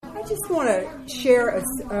I just want to share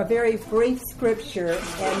a very brief scripture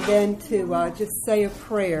and then to just say a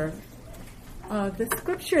prayer. The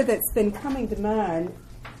scripture that's been coming to mind,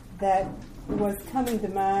 that was coming to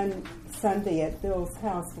mind Sunday at Bill's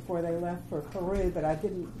house before they left for Peru, but I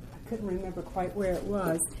couldn't remember quite where it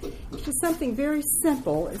was. It's just something very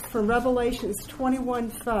simple. It's from Revelations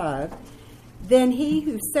 21:5. Then he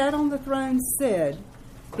who sat on the throne said,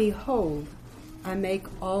 "Behold, I make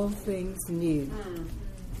all things new."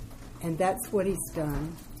 And that's what he's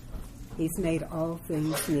done. He's made all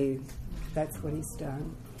things new. That's what he's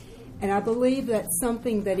done. And I believe that's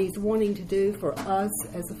something that he's wanting to do for us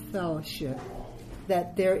as a fellowship,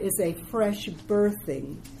 that there is a fresh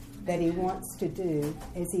birthing that he wants to do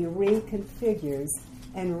as he reconfigures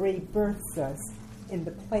and rebirths us in the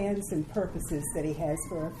plans and purposes that he has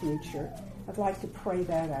for our future. I'd like to pray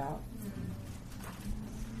that out.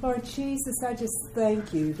 Lord Jesus, I just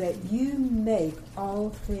thank you that you make all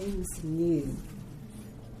things new.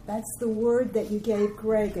 That's the word that you gave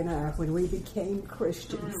Greg and I when we became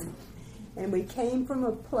Christians. And we came from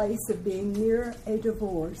a place of being near a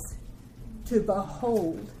divorce to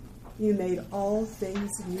behold, you made all things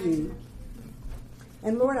new.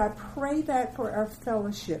 And Lord, I pray that for our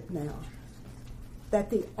fellowship now, that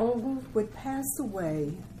the old would pass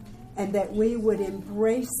away and that we would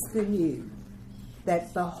embrace the new,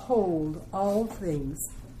 that behold, all things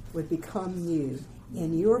would become new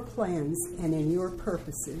in your plans and in your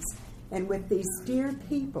purposes. And with these dear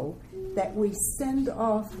people that we send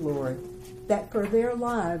off, Lord, that for their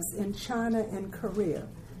lives in China and Korea,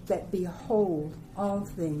 that behold, all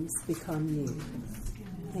things become new.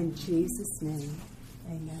 In Jesus' name,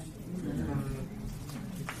 amen.